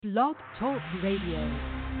Blog Talk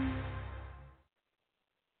Radio.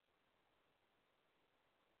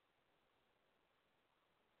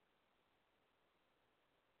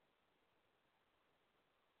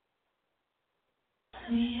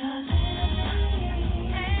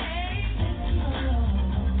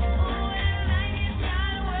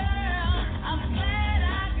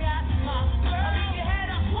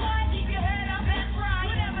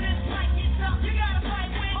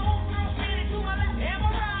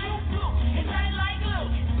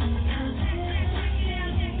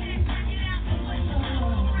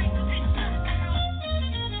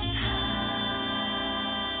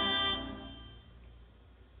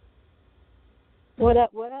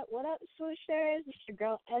 What up, Swooshers? It's your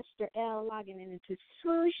girl Esther L. logging in into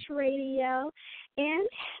Swoosh Radio, and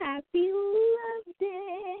happy Love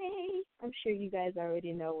Day. I'm sure you guys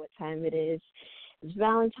already know what time it is. It's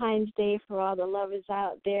Valentine's Day for all the lovers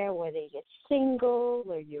out there, whether you're single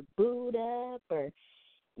or you're booed up or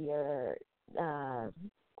you're,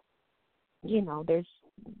 there's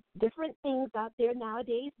different things out there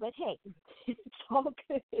nowadays, but hey, it's all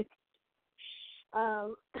good.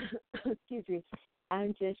 Excuse me.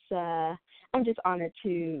 I'm just honored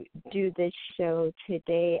to do this show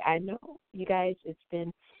today. I know you guys, it's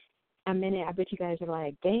been a minute. I bet you guys are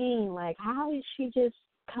like, dang, like how is she just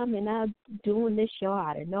coming up doing this show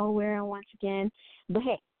out of nowhere once again? But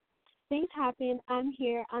hey, things happen. I'm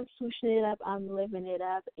here. I'm swooshing it up. I'm living it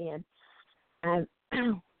up, and I'm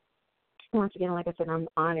once again, like I said, I'm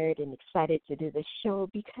honored and excited to do this show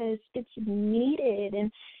because it's needed.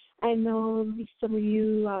 And I know some of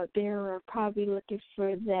you out there are probably looking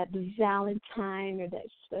for that Valentine or that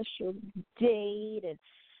special date, and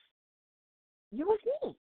you're with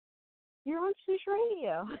me. You're on Swoosh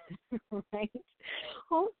Radio, right?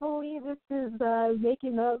 Hopefully this is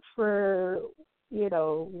making up for,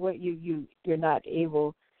 what you're not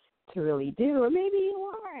able to really do, or maybe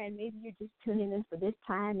you are, and maybe you're just tuning in for this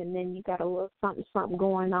time, and then you got a little something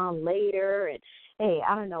going on later, and hey,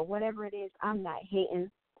 I don't know, whatever it is, I'm not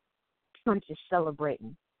hating. I'm just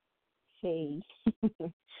celebrating. Hey, I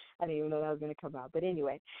didn't even know that was going to come out. But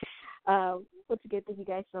anyway, once again, thank you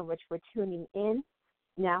guys so much for tuning in.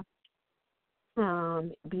 Now,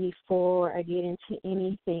 before I get into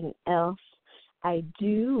anything else, I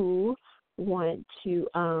do want to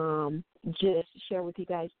just share with you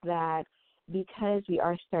guys that because we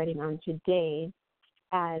are starting on today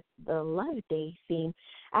as the Love Day theme,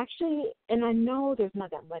 actually, and I know there's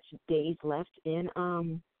not that much days left in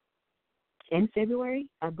February.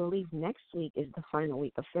 I believe next week is the final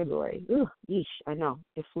week of February. Ooh, yeesh, I know,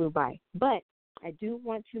 it flew by. But I do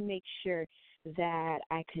want to make sure that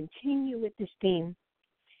I continue with this theme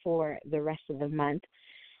for the rest of the month.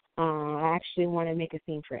 I actually want to make a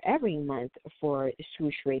theme for every month for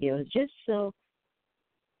Swoosh Radio, just so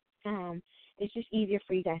it's just easier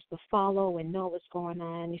for you guys to follow and know what's going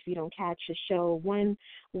on. If you don't catch a show one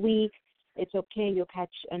week, it's okay. You'll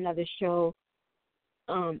catch another show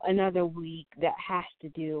another week that has to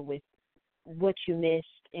do with what you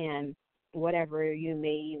missed and whatever you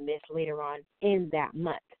may miss later on in that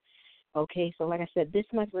month. Okay, so like I said, this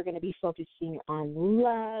month we're going to be focusing on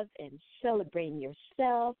love and celebrating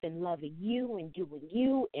yourself and loving you and doing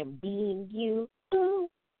you and being you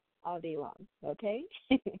all day long, okay?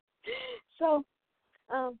 So,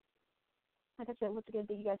 like I said, once again,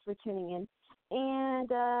 thank you guys for tuning in. And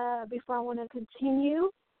before I want to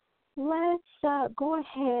continue, let's go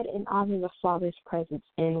ahead and honor the Father's presence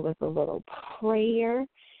in with a little prayer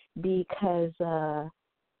because,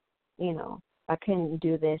 I couldn't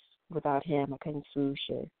do this without him. I couldn't swoosh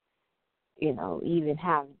or, even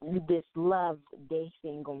have this love day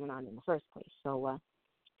thing going on in the first place. So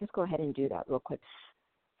let's go ahead and do that real quick.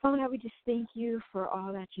 Father God, we just thank you for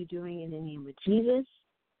all that you're doing in the name of Jesus.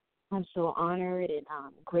 I'm so honored and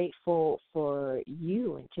grateful for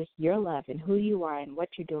you and just your love and who you are and what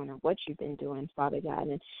you're doing and what you've been doing, Father God.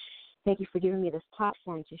 And thank you for giving me this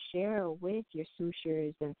platform to share with your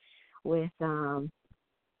swooshers and with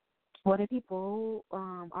whether people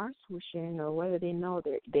are swooshing or whether they know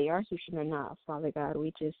that they are swooshing or not, Father God.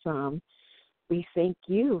 We just we thank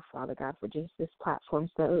you, Father God, for just this platform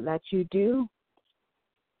so that you do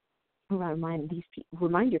remind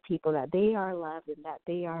your people that they are loved and that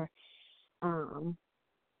they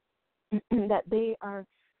are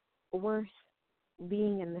worth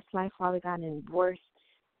being in this life, Father God, and worth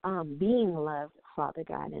being loved, Father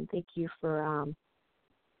God. And thank you for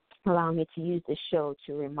allowing me to use this show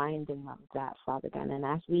to remind them of that, Father God. And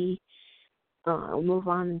as we move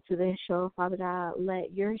on into this show, Father God,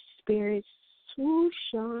 let your spirit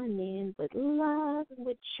swoosh on in with love and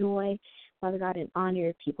with joy, Father God, and honor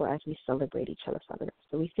your people as we celebrate each other, Father God.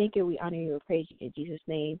 So we thank you, we honor you, and praise you in Jesus'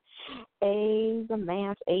 name.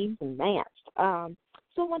 Amen. Amen.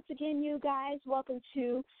 So once again, you guys, welcome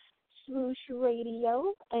to Swoosh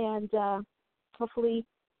Radio, and hopefully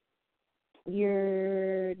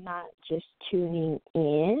you're not just tuning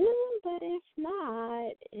in, but if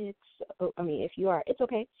not, if you are, it's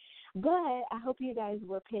okay. But I hope you guys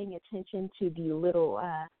were paying attention to the little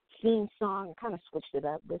theme song. I kind of switched it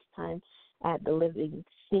up this time at the Living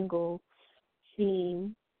Single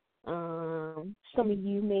theme. Some of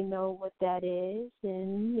you may know what that is,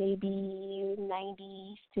 and maybe you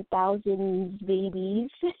 90s, 2000s babies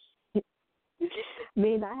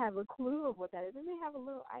may not have a clue of what that is. They may have a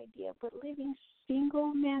little idea, but Living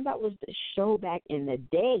Single, man, that was the show back in the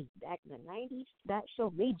day, back in the 90s. That show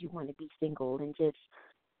made you want to be single and just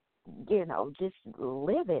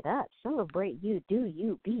live it up. Celebrate you, do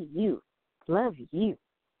you, be you, love you.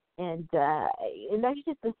 And that's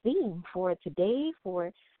just the theme for today,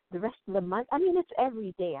 for the rest of the month. I mean, it's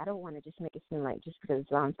every day. I don't want to just make it seem like just because it's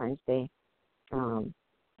Valentine's Day,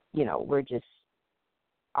 we're just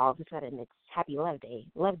all of a sudden it's Happy Love Day.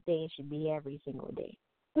 Love Day should be every single day,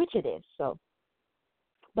 which it is. So,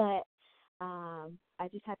 but I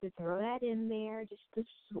just have to throw that in there just to,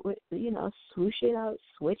 swoosh it out,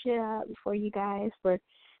 switch it up for you guys, for,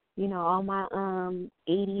 all my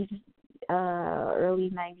 80s, early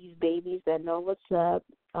 90s babies that know what's up.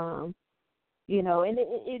 And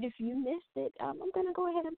if you missed it, I'm going to go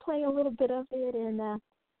ahead and play a little bit of it,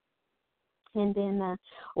 and then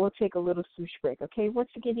we'll take a little swoosh break, okay? Once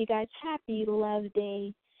again, you guys, Happy Love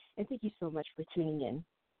Day, and thank you so much for tuning in.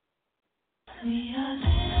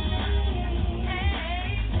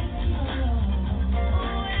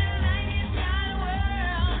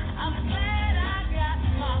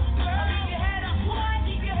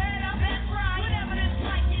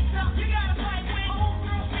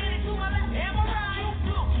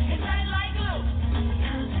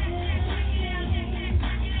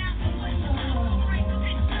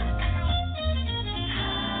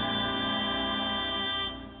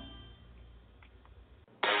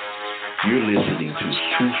 You're listening to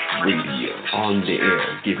Swoosh Radio on the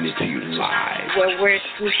air, giving it to you live. Well, we're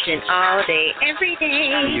swooshing all day, every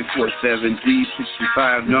day.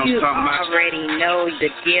 47G65, know what I'm talking about? You already know the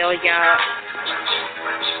deal, y'all.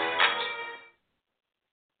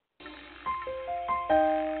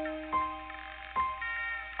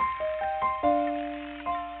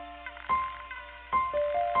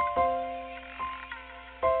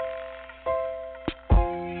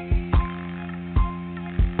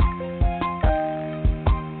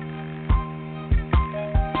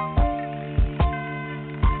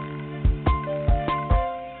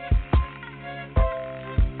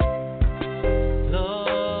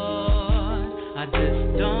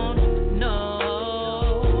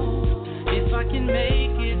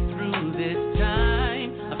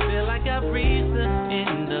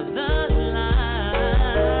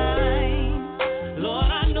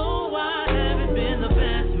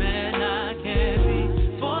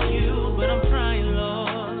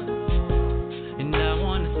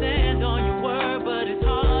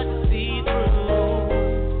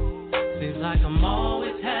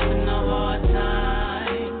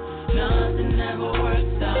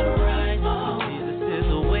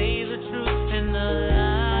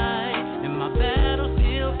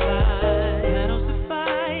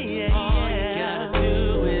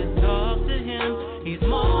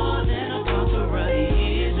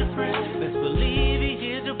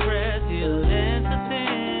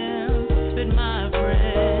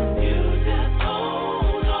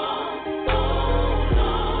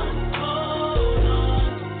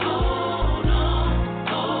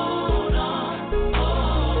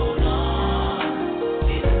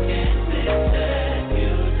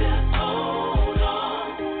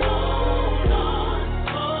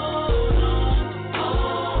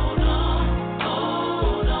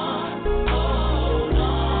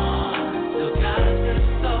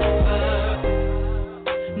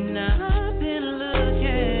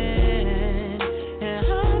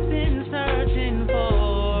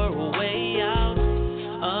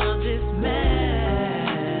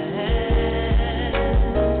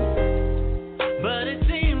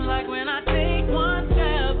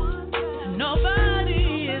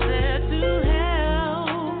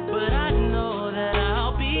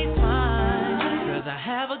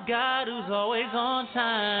 God who's always on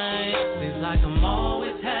time. Seems like I'm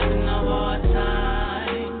always having a hard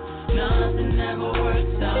time. Nothing ever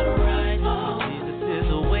works out right. Jesus is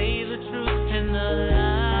the way, the truth, and the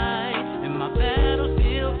light. And my battle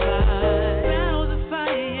still fight.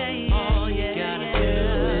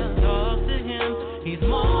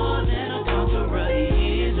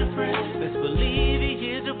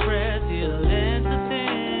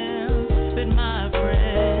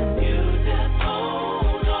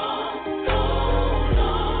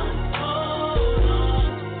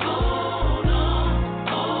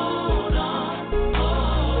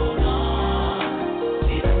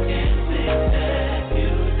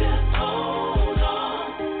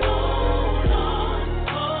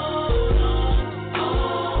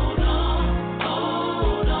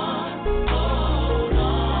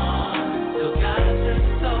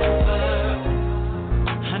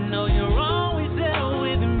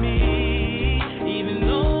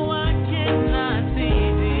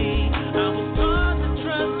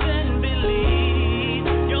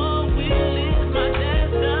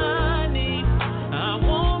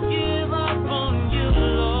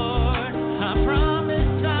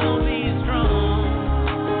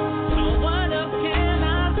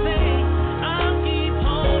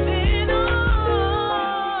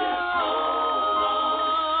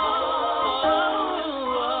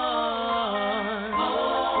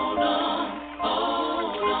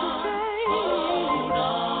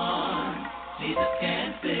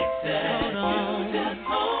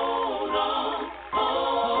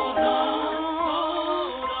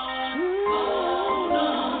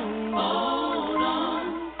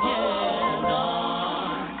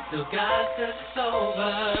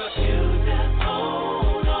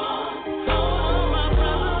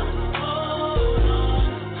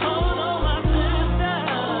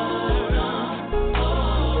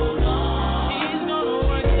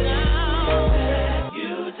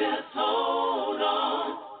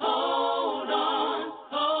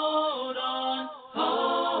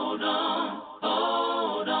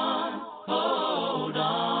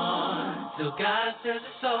 till God says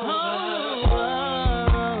it's over.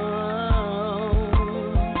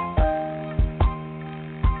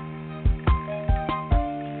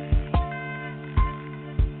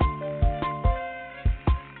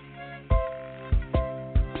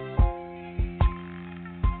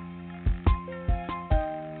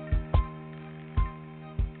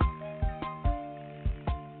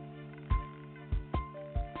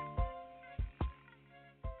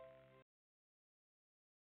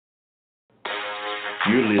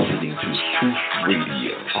 You're listening to Truth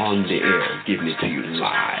Radio on the air, giving it to you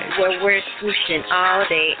live. Where we're swooshing all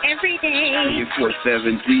day, every day.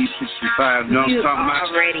 47 D65, know what I'm You talking about?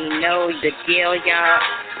 already know the deal, y'all.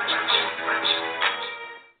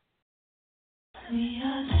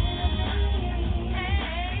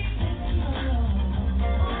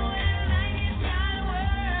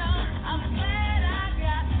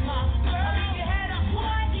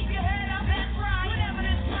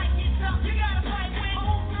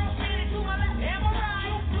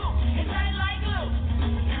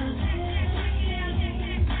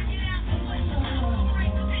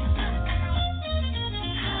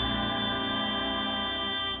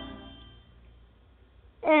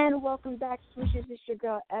 And welcome back, Swooshers. It's your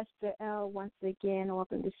girl, Esther L. Once again,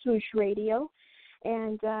 welcome to Swoosh Radio.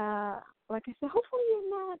 And like I said, hopefully you're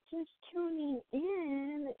not just tuning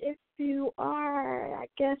in. If you are, I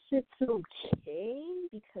guess it's okay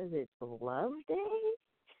because it's Love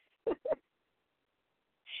Day.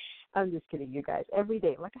 I'm just kidding, you guys. Every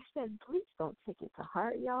day, like I said, please don't take it to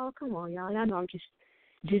heart, y'all. Come on, y'all. Y'all know I'm just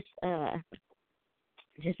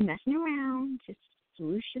messing around, just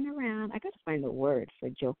swooshing around. I got to find the word for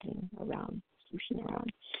joking around, swooshing around.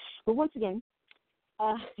 But once again,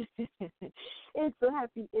 it's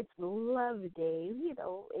Love Day,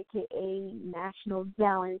 aka National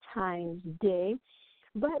Valentines Day.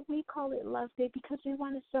 But we call it Love Day because we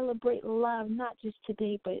want to celebrate love, not just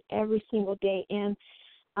today, but every single day. And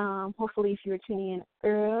hopefully, if you were tuning in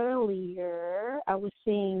earlier, I was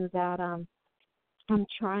saying that I'm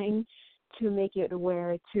trying to make it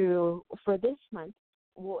where for this month,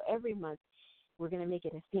 well, every month, we're going to make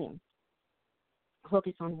it a theme.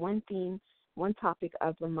 Focus on one theme, one topic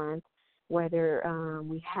of the month, whether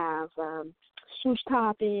we have swoosh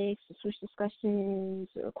topics, swoosh discussions,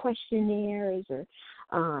 or questionnaires, or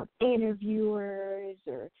interviewers,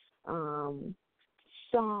 or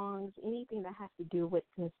songs, anything that has to do with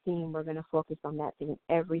this theme. We're going to focus on that theme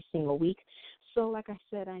every single week. So, like I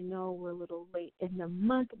said, I know we're a little late in the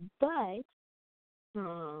month, but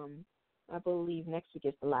I believe next week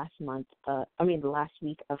is the last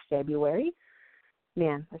week of February.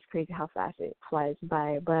 Man, that's crazy how fast it flies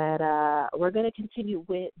by. But we're going to continue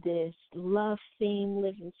with this love theme,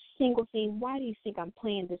 living single theme. Why do you think I'm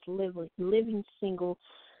playing this living single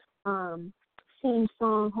theme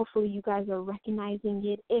song? Hopefully you guys are recognizing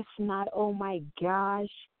it. If not, oh my gosh,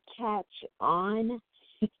 catch on.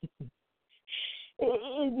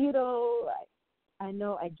 I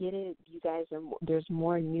know, I get it. You guys there's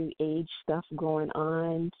more new age stuff going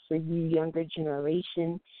on for you younger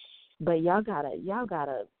generation, but y'all gotta,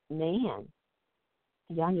 man,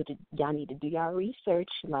 y'all need to do y'all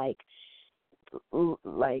research. Like,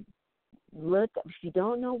 look, if you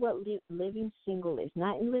don't know what living single is,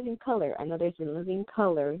 not in living color. I know there's a living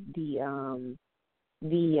color.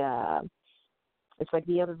 It's like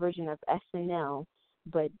the other version of SNL,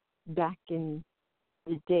 but back in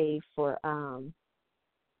the day for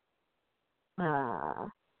I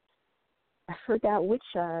forgot which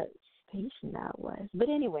station that was. But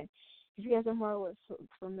anyway, if you guys are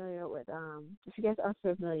familiar with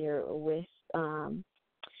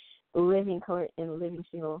living color and living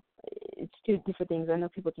single, it's two different things. I know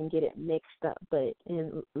people can get it mixed up, but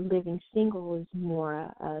in living single is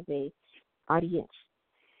more of a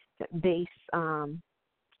audience-based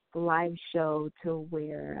live show to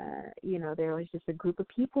where there was just a group of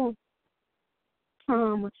people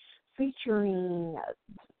featuring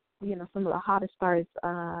some of the hottest stars,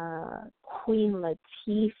 Queen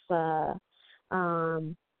Latifah,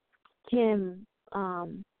 Kim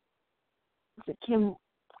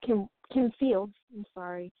Fields. I'm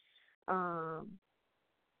sorry.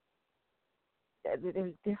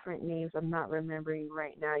 There's different names I'm not remembering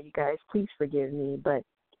right now. You guys, please forgive me, but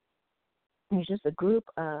there's just a group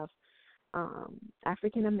of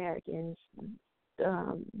African Americans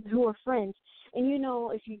who are friends. And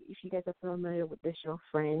if you guys are familiar with the show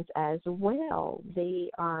Friends as well, they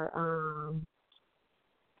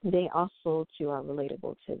also too are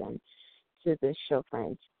relatable to the show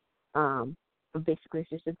Friends. Basically, it's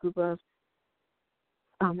just a group of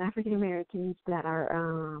African Americans that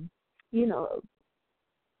are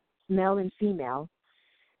male and female,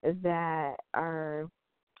 that are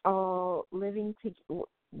all living together.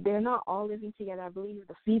 They're not all living together. I believe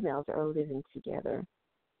the females are all living together.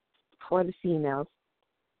 For the females,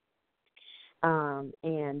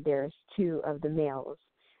 and there's two of the males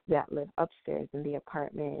that live upstairs in the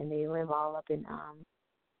apartment, and they live all up in,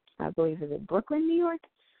 I believe, is it Brooklyn, New York,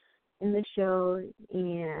 in the show,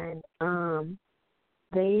 and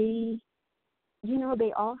they,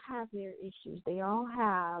 they all have their issues. They all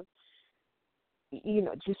have,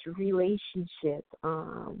 just relationship,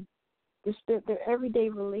 just their everyday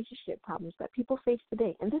relationship problems that people face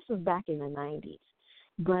today. And this was back in the 90s.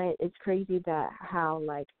 But it's crazy that how,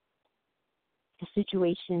 like, the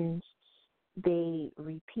situations, they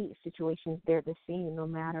repeat. Situations, they're the same no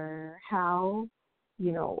matter how,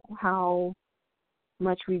 how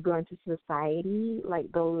much we grow into society.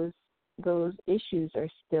 Like, those issues are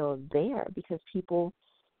still there because people,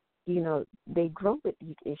 they grow with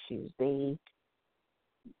these issues. They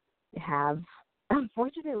have,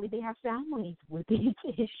 unfortunately, they have families with these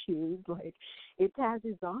issues. Like, it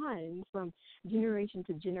passes on from generation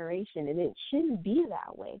to generation, and it shouldn't be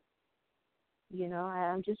that way.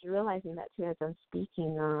 I'm just realizing that too as I'm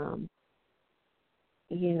speaking.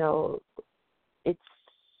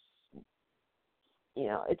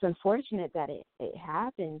 It's unfortunate that it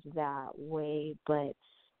happens that way, but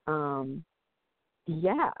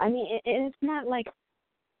yeah, I mean, it's not like,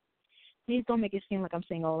 please don't make it seem like I'm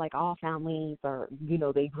saying, like all families are,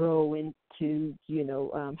 they grow into,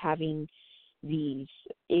 having these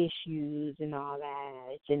issues and all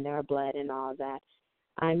that. It's in their blood and all that.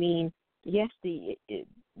 I mean, yes, the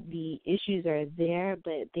issues are there,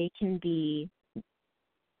 but they can be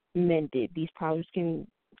mended. These problems can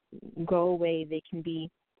go away. They can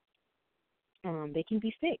be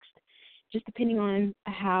fixed, just depending on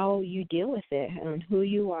how you deal with it and who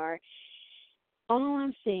you are. All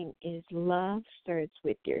I'm saying is love starts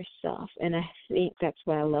with yourself, and I think that's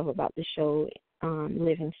what I love about the show,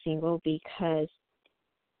 Living Single, because,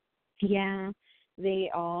 yeah, they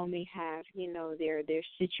all may have, their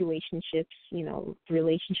situationships,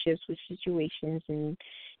 relationships with situations and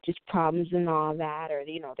just problems and all that, or,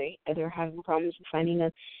 they're having problems with finding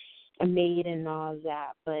a mate and all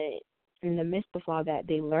that, but in the midst of all that,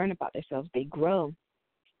 they learn about themselves, they grow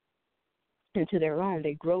into their own.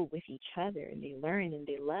 They grow with each other, and they learn and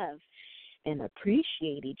they love and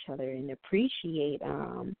appreciate each other and appreciate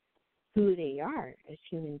who they are as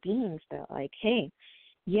human beings. That, like, hey,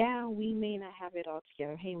 yeah, we may not have it all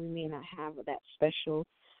together. Hey, we may not have that special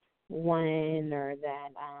one or that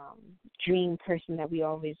dream person that we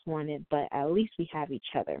always wanted, but at least we have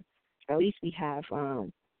each other. At least we have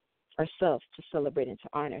ourselves to celebrate and to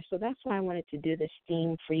honor. So that's why I wanted to do this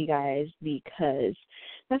theme for you guys, because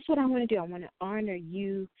that's what I want to do. I want to honor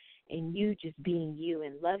you and you just being you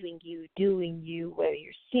and loving you, doing you, whether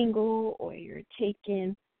you're single or you're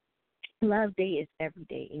taken. Love Day is every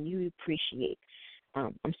day, and you appreciate,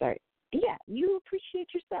 you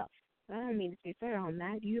appreciate yourself. I don't mean to say fair on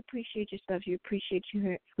that. You appreciate yourself. You appreciate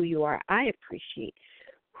who you are. I appreciate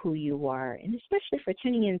who you are, and especially for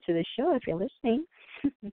tuning into the show if you're listening.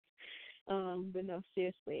 But no,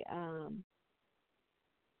 seriously,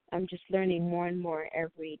 I'm just learning more and more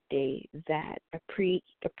every day that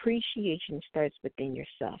appreciation starts within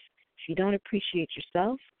yourself. If you don't appreciate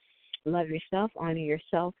yourself, love yourself, honor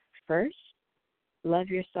yourself first, love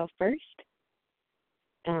yourself first,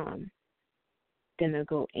 then they'll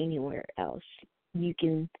go anywhere else. You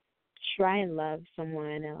can try and love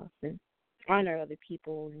someone else and honor other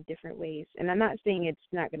people in different ways. And I'm not saying it's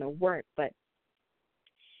not going to work, but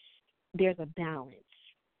there's a balance.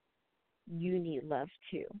 You need love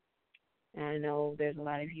too. And I know there's a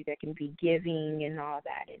lot of you that can be giving and all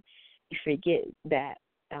that, and you forget that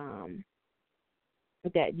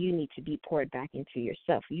that you need to be poured back into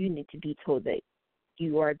yourself. You need to be told that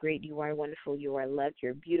you are great, you are wonderful, you are loved,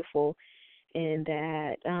 you're beautiful, and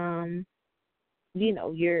that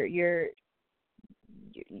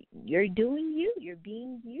you're doing you, you're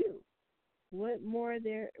being you.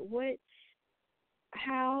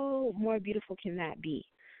 How more beautiful can that be?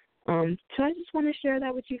 So I just want to share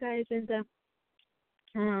that with you guys. And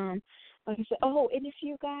like I said, and if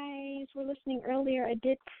you guys were listening earlier, I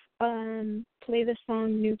did play the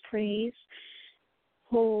song New Praise,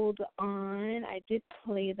 Hold On. I did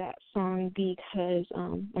play that song because,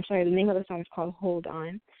 the name of the song is called Hold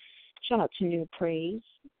On. Shout out to New Praise,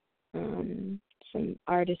 some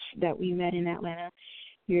artists that we met in Atlanta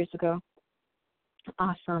years ago.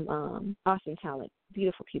 Awesome talent,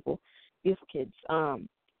 beautiful people, beautiful kids.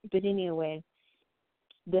 But anyway,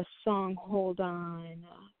 the song Hold On,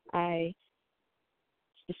 I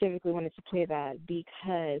specifically wanted to play that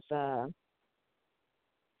because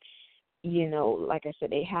like I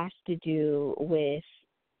said, it has to do with,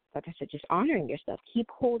 like I said, just honoring yourself. Keep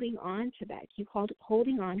holding on to that. Keep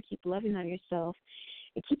holding on. Keep loving on yourself,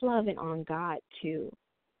 and keep loving on God too.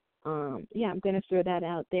 I'm going to throw that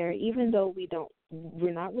out there. Even though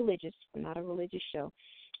we're not religious. We're not a religious show,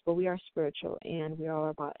 but we are spiritual, and we are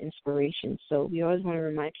about inspiration. So we always want to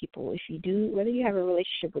remind people, whether you have a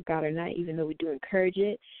relationship with God or not, even though we do encourage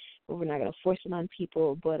it, but we're not going to force it on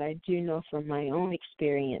people. But I do know from my own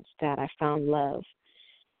experience that I found love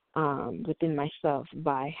within myself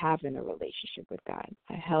by having a relationship with God.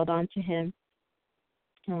 I held on to Him,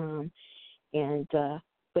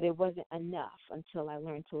 but it wasn't enough until I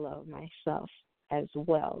learned to love myself as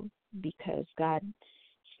well, because God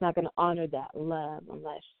is not going to honor that love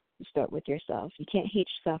unless you start with yourself. You can't hate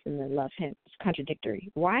yourself and then love Him. It's contradictory.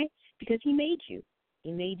 Why? Because He made you.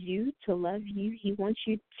 He made you to love you. He wants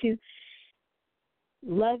you to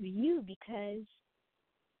love you because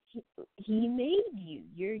He made you.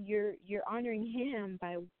 You're honoring Him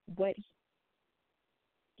by what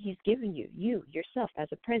He's given you, yourself, as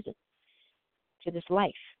a present to this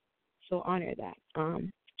life. So honor that.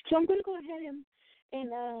 So I'm going to go ahead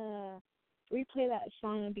and replay that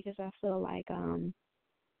song because I feel like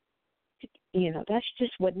that's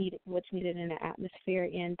just what's needed in the atmosphere.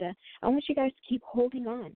 And I want you guys to keep holding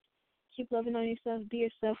on. Keep loving on yourself. Be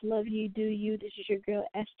yourself. Love you. Do you. This is your girl,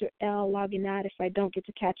 Esther L. logging out. If I don't get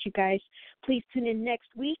to catch you guys, please tune in next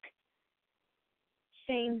week.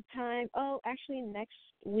 Same time. Oh, actually, next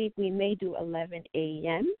week we may do 11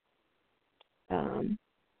 a.m.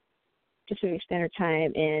 Pacific Standard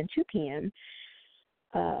Time and 2 p.m.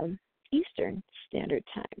 Eastern Standard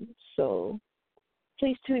Time. So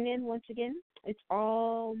please tune in once again. It's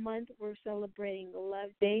all month. We're celebrating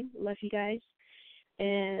Love Day. Love you guys.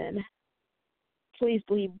 And please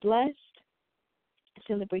be blessed.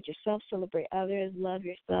 Celebrate yourself. Celebrate others. Love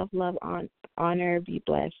yourself. Love, honor. Be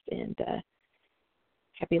blessed. And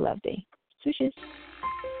happy Love Day. Swishes.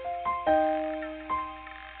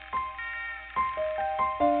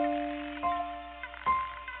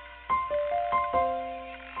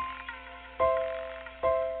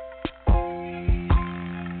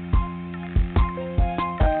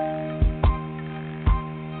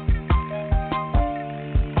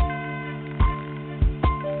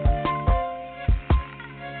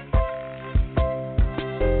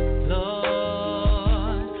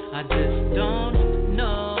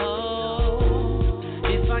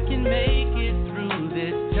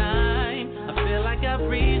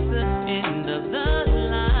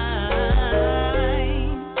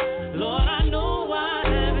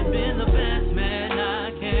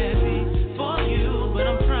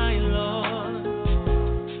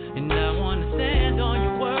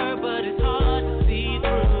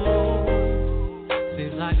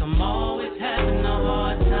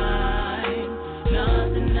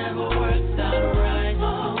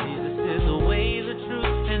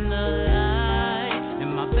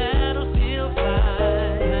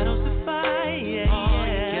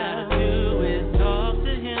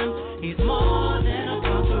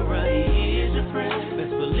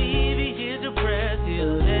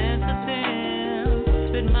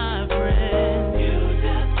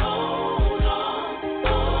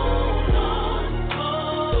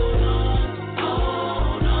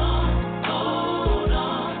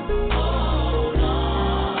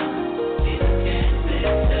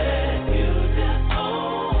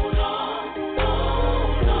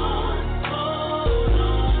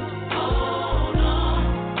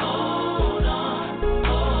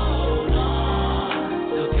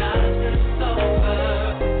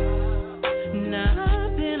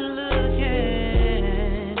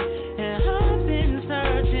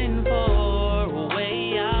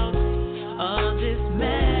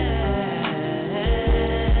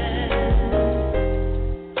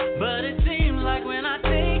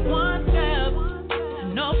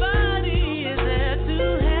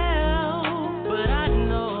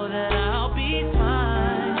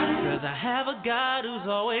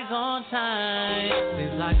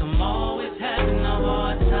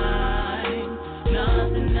 Hold on.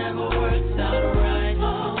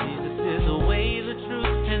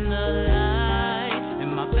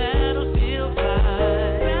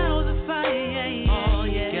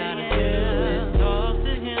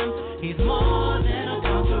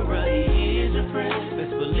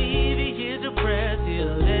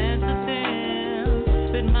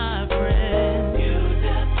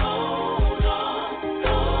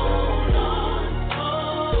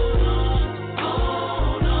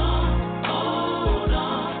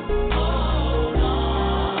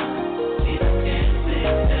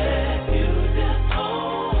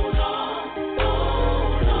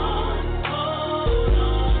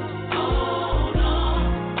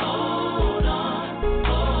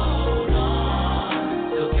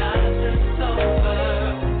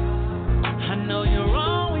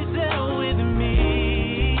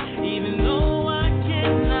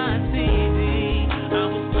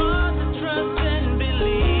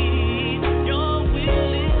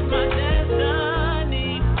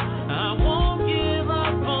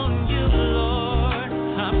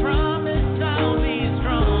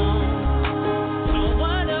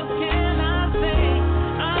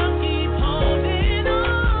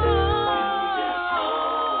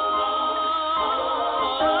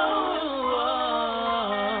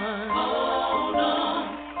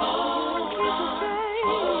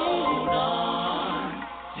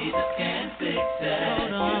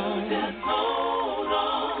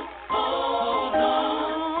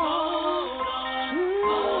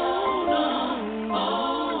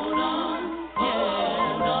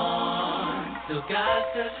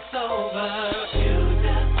 says it's over, you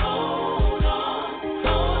just hold on,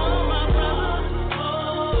 my brother,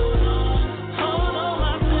 hold on,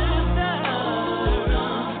 my sister,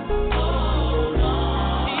 hold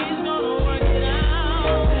on, he's gonna work it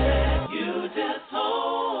out. You just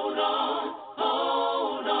hold on,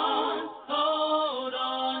 hold on, hold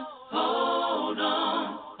on, hold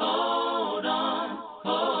on, hold on,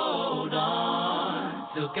 hold on,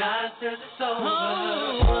 till God says it's over.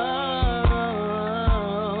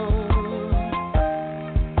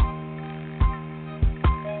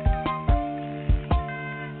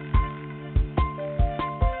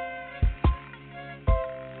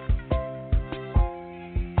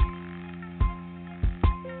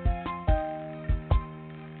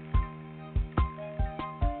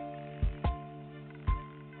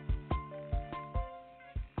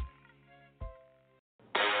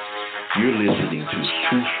 You're listening to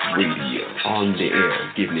Truth Radio on the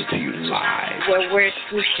air, giving it to you live. Where we're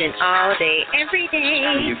switching all day, every day.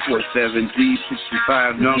 24/7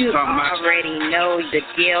 D65. No, You I'm talking about. already know the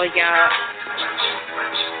deal, y'all.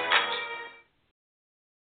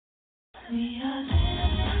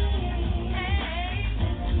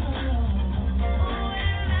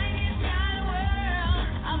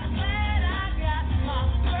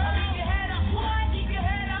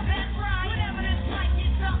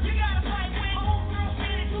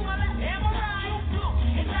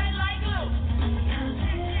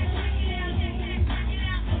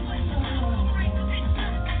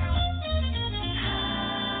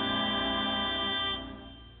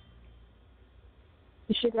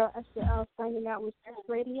 It's your girl Esther L signing out with Truth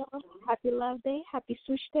Radio. Happy Love Day. Happy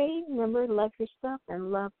Swoosh Day. Remember, love yourself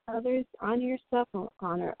and love others. Honor yourself and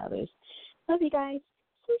honor others. Love you guys.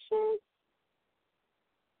 Swooshes.